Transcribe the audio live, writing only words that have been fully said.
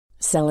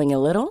Selling a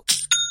little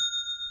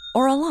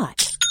or a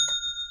lot?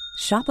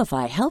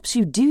 Shopify helps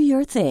you do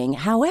your thing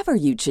however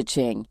you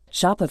cha-ching.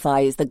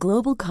 Shopify is the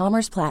global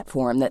commerce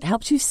platform that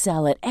helps you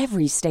sell at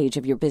every stage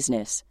of your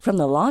business. From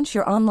the launch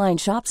your online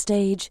shop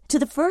stage to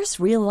the first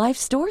real-life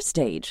store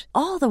stage,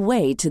 all the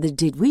way to the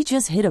did we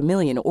just hit a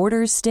million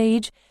orders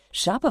stage.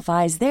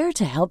 Shopify is there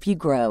to help you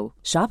grow.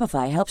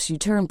 Shopify helps you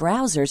turn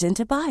browsers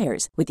into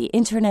buyers with the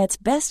internet's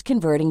best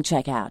converting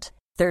checkout.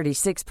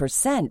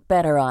 36%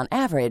 better on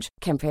average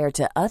compared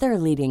to other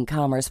leading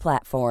commerce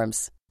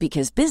platforms.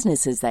 Because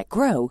businesses that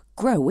grow,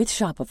 grow with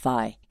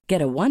Shopify.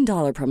 Get a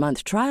 $1 per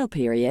month trial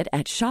period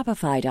at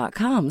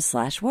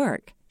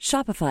shopify.com/work.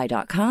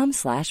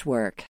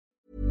 Shopify.com/work.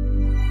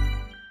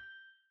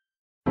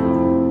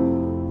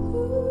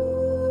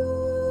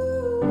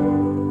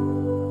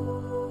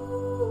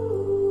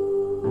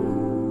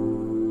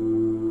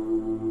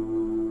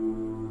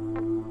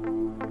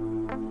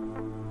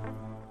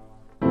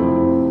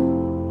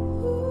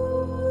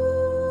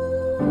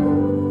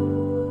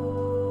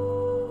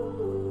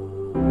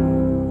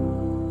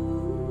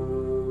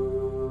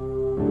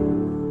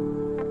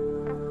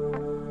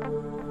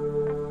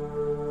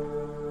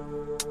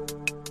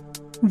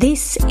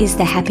 This is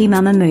the Happy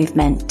Mama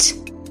Movement,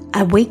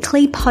 a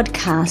weekly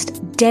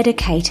podcast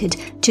dedicated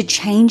to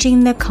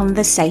changing the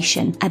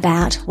conversation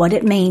about what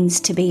it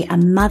means to be a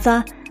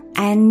mother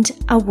and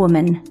a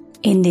woman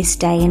in this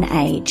day and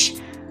age.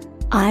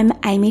 I'm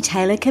Amy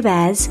Taylor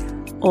Kabbaz,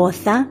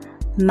 author,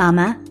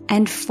 mama,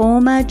 and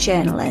former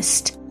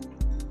journalist.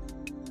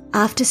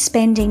 After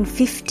spending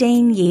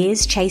 15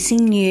 years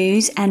chasing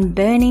news and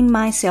burning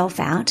myself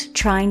out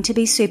trying to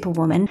be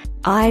Superwoman,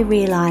 I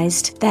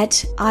realised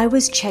that I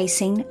was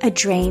chasing a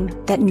dream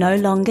that no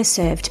longer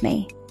served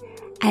me,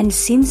 and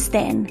since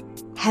then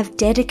have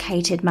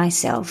dedicated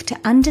myself to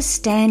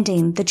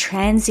understanding the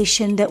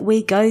transition that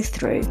we go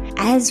through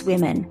as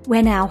women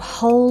when our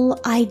whole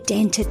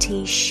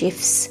identity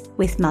shifts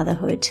with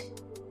motherhood.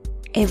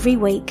 Every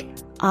week,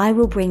 I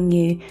will bring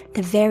you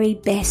the very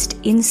best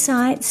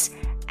insights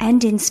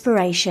and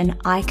inspiration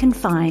I can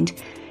find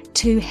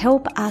to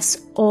help us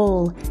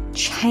all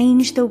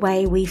change the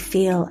way we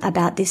feel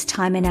about this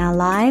time in our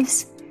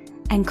lives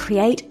and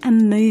create a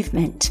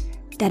movement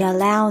that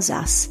allows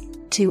us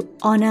to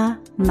honour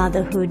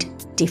motherhood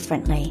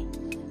differently.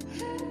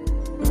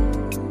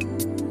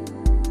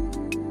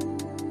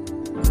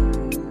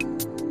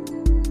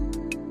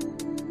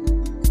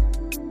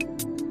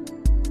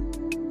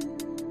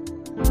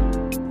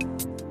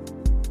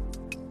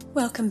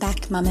 Welcome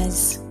back,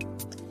 mamas.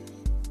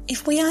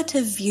 If we are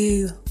to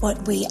view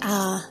what we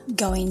are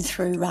going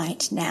through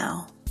right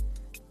now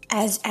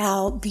as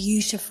our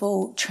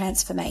beautiful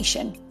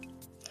transformation,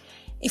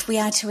 if we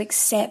are to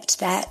accept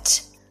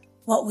that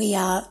what we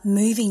are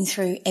moving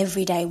through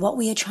every day, what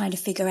we are trying to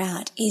figure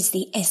out is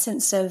the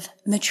essence of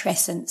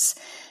matrescence,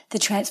 the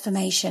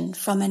transformation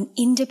from an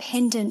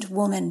independent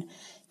woman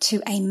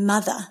to a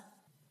mother,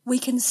 we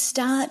can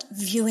start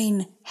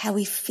viewing how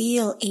we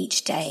feel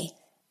each day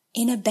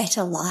in a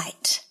better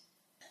light.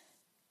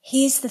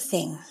 Here's the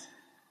thing.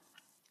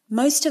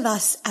 Most of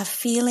us are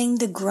feeling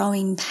the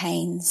growing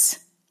pains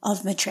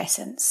of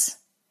matrescence.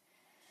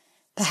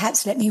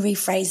 Perhaps let me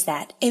rephrase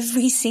that.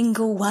 Every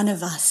single one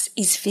of us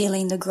is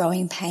feeling the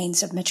growing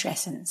pains of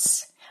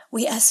matrescence.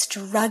 We are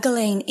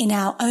struggling in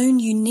our own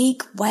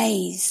unique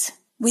ways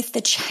with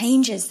the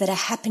changes that are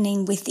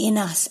happening within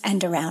us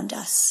and around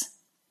us.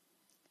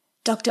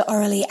 Dr.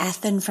 Aurelie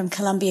Athan from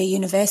Columbia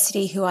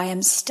University, who I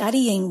am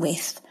studying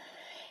with,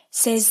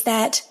 says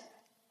that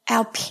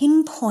our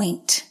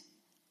pinpoint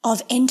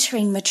of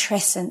entering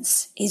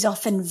matrescence is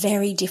often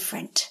very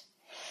different.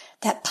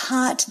 That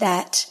part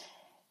that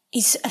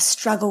is a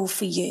struggle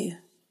for you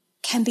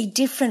can be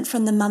different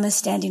from the mama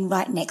standing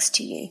right next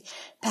to you.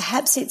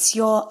 Perhaps it's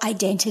your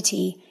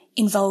identity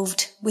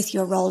involved with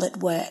your role at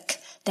work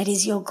that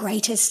is your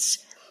greatest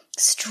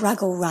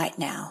struggle right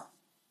now.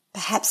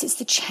 Perhaps it's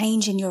the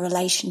change in your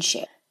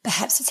relationship.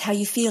 Perhaps it's how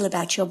you feel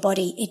about your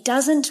body. It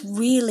doesn't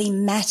really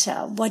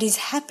matter. What is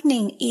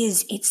happening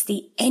is it's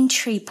the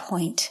entry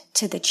point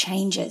to the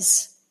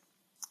changes.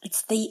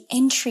 It's the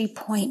entry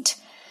point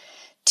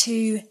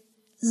to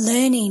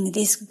learning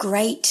this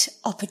great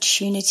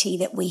opportunity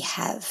that we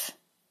have.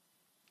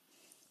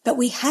 But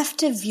we have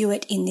to view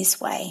it in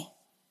this way.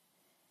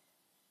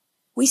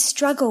 We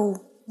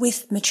struggle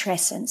with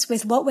matrescence,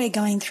 with what we're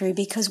going through,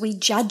 because we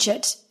judge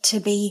it to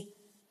be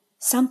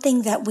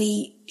something that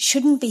we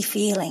shouldn't be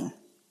feeling.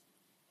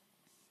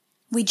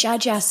 We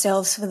judge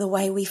ourselves for the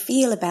way we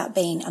feel about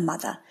being a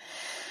mother.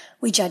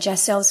 We judge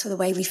ourselves for the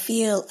way we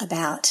feel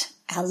about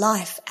our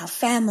life, our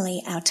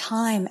family, our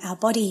time, our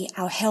body,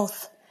 our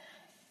health.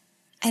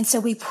 And so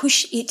we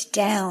push it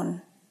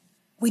down.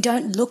 We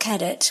don't look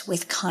at it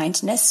with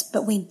kindness,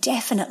 but we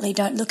definitely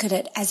don't look at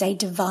it as a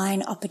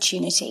divine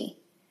opportunity.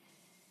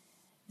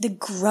 The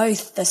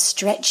growth, the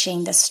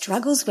stretching, the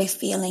struggles we're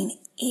feeling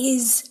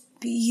is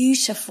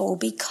beautiful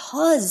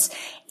because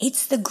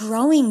it's the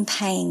growing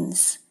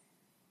pains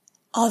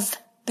of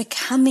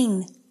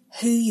becoming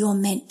who you're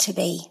meant to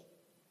be.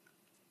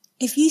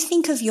 If you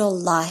think of your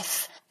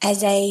life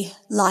as a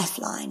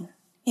lifeline.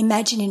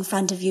 Imagine in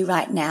front of you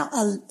right now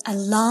a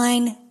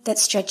line that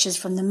stretches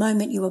from the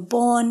moment you were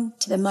born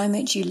to the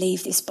moment you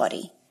leave this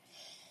body.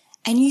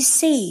 And you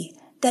see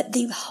that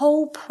the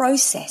whole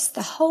process,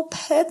 the whole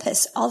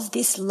purpose of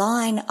this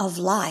line of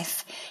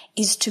life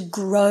is to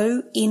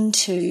grow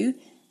into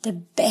the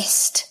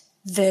best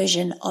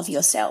version of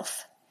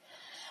yourself.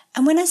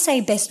 And when I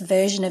say best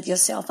version of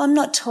yourself, I'm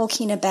not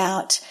talking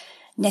about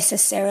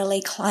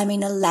necessarily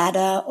climbing a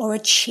ladder or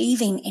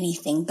achieving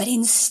anything, but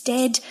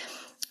instead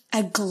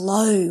a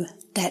glow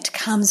that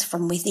comes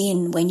from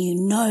within when you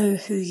know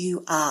who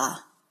you are.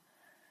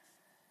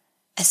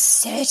 A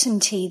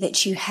certainty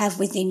that you have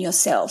within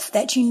yourself,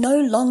 that you no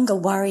longer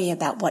worry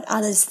about what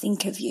others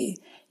think of you.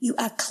 You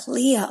are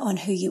clear on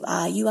who you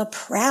are. You are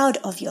proud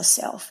of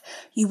yourself.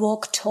 You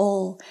walk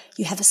tall.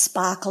 You have a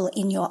sparkle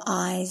in your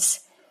eyes.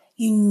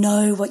 You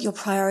know what your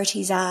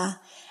priorities are,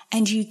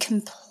 and you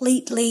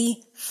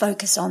completely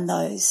focus on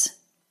those.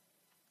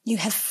 You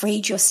have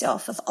freed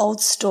yourself of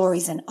old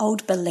stories and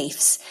old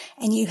beliefs,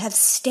 and you have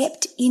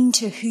stepped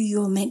into who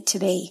you're meant to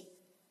be.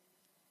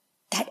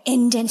 That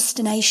end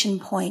destination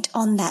point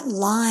on that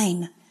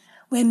line,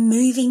 we're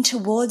moving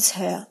towards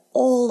her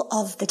all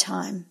of the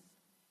time.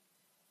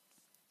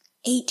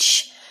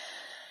 Each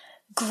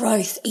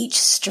growth, each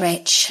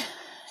stretch,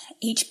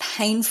 each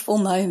painful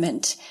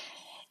moment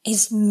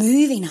is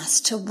moving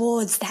us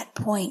towards that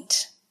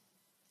point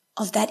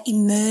of that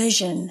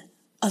immersion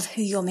of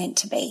who you're meant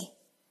to be.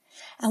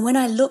 And when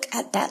I look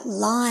at that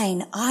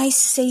line, I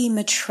see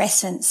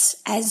matrescence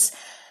as,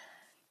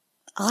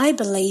 I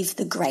believe,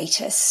 the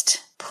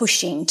greatest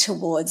pushing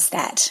towards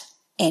that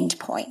end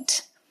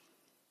point.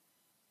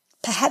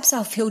 Perhaps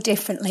I'll feel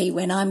differently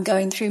when I'm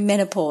going through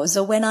menopause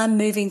or when I'm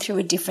moving through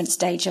a different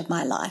stage of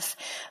my life.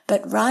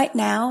 But right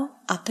now,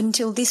 up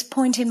until this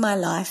point in my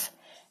life,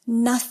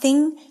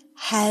 nothing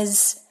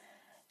has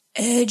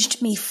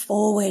urged me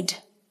forward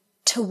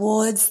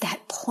towards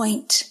that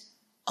point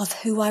of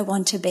who I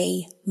want to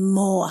be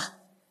more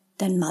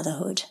than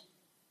motherhood.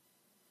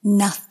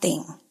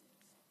 Nothing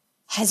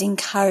has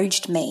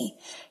encouraged me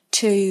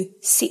to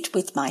sit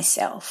with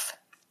myself,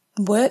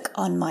 work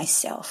on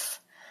myself,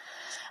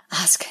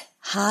 ask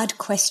hard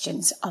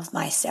questions of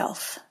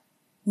myself.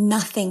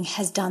 Nothing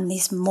has done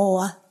this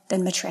more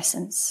than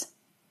matrescence.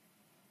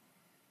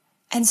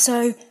 And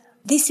so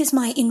this is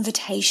my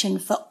invitation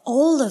for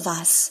all of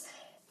us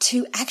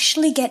to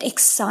actually get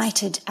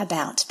excited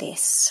about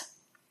this.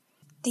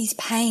 These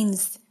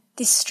pains,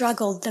 this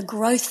struggle, the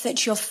growth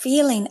that you're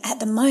feeling at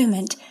the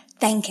moment,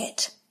 thank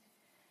it.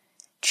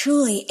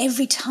 Truly,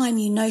 every time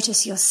you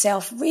notice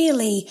yourself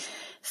really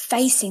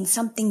facing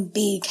something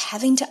big,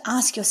 having to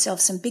ask yourself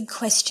some big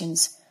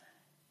questions.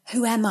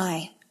 Who am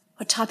I?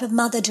 What type of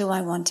mother do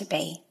I want to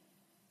be?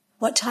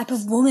 What type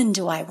of woman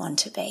do I want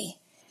to be?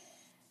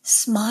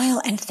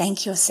 Smile and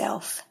thank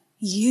yourself.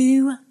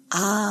 You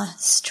are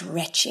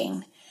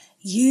stretching.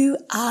 You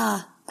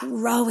are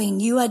growing.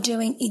 You are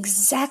doing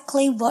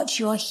exactly what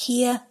you're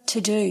here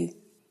to do.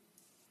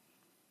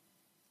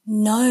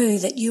 Know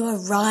that you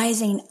are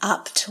rising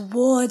up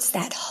towards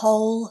that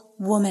whole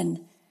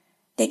woman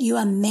that you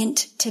are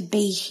meant to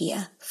be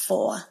here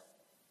for.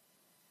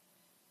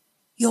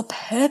 Your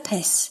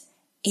purpose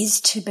is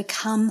to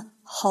become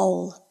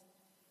whole.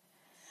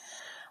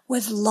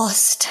 We've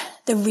lost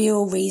the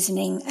real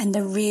reasoning and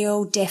the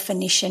real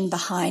definition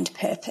behind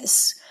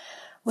purpose.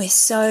 We're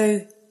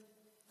so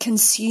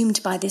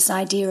consumed by this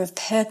idea of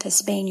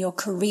purpose being your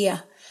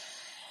career.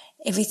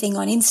 Everything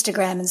on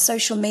Instagram and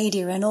social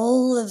media and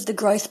all of the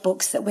growth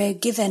books that we're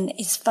given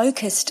is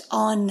focused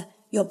on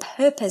your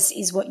purpose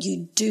is what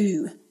you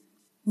do.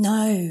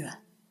 No,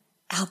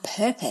 our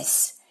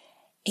purpose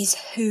is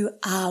who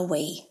are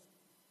we.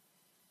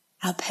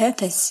 Our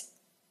purpose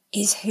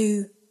is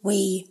who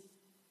we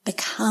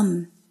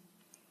become.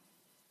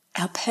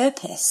 Our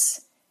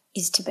purpose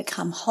is to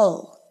become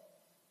whole.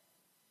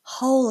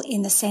 Whole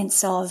in the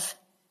sense of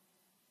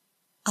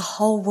a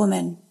whole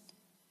woman,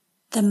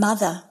 the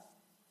mother,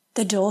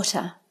 the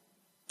daughter,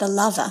 the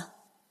lover,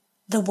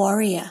 the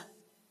warrior.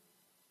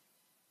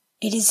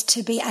 It is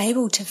to be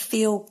able to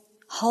feel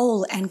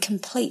whole and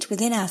complete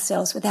within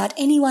ourselves without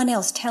anyone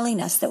else telling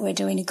us that we're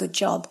doing a good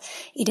job.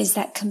 It is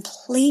that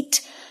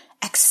complete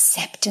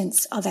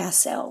acceptance of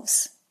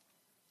ourselves.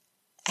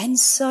 And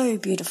so,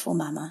 beautiful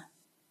mama,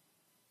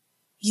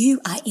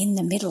 you are in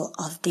the middle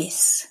of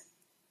this.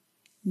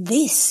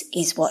 This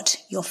is what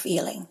you're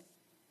feeling.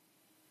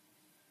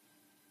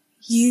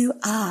 You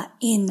are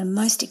in the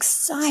most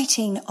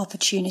exciting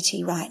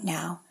opportunity right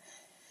now.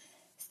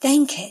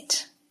 Thank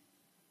it.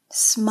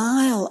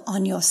 Smile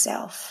on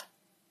yourself.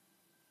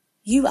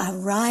 You are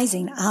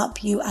rising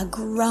up, you are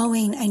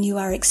growing, and you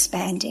are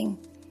expanding.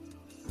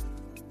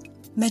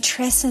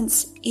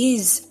 Matrescence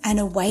is an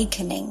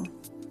awakening.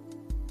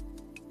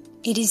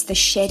 It is the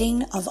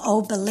shedding of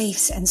old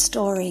beliefs and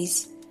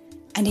stories,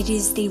 and it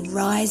is the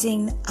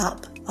rising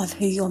up of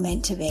who you're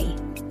meant to be.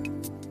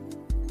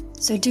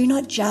 So do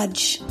not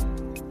judge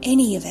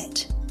any of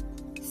it.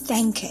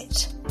 Thank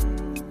it.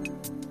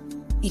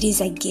 It is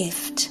a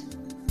gift.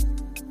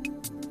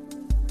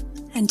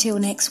 Until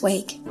next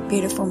week,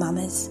 beautiful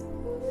mamas.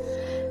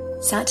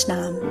 Sat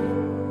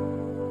Nam.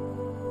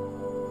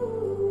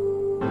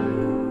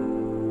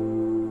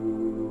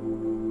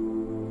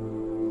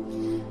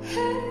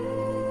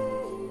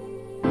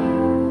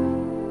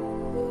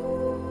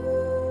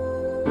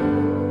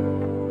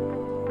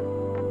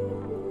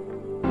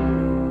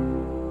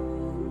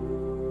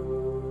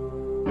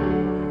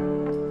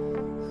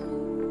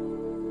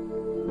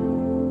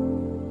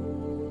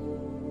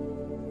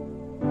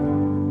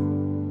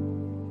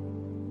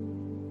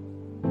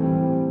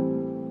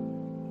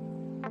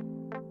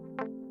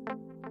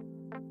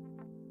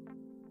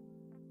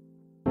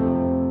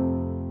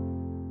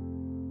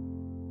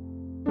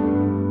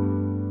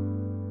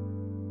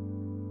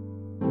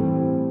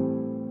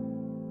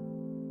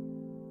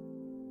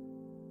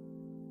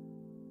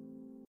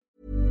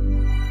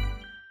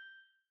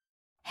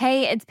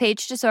 Hey, it's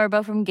Paige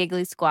DeSorbo from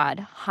Giggly Squad.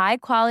 High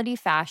quality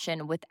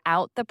fashion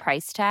without the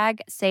price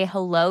tag. Say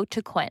hello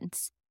to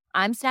Quince.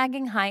 I'm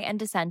snagging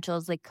high-end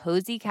essentials like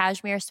cozy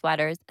cashmere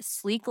sweaters,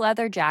 sleek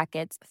leather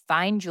jackets,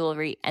 fine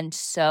jewelry, and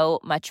so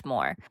much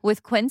more.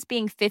 With Quince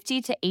being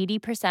 50 to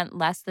 80%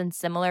 less than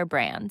similar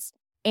brands.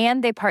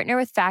 And they partner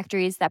with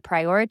factories that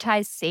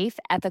prioritize safe,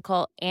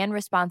 ethical, and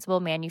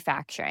responsible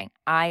manufacturing.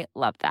 I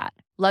love that.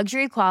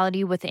 Luxury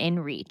quality within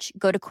reach.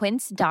 Go to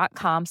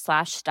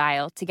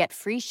quince.com/style to get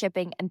free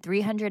shipping and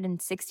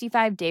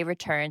 365-day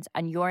returns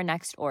on your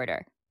next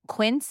order.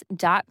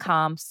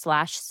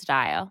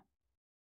 Quince.com/style.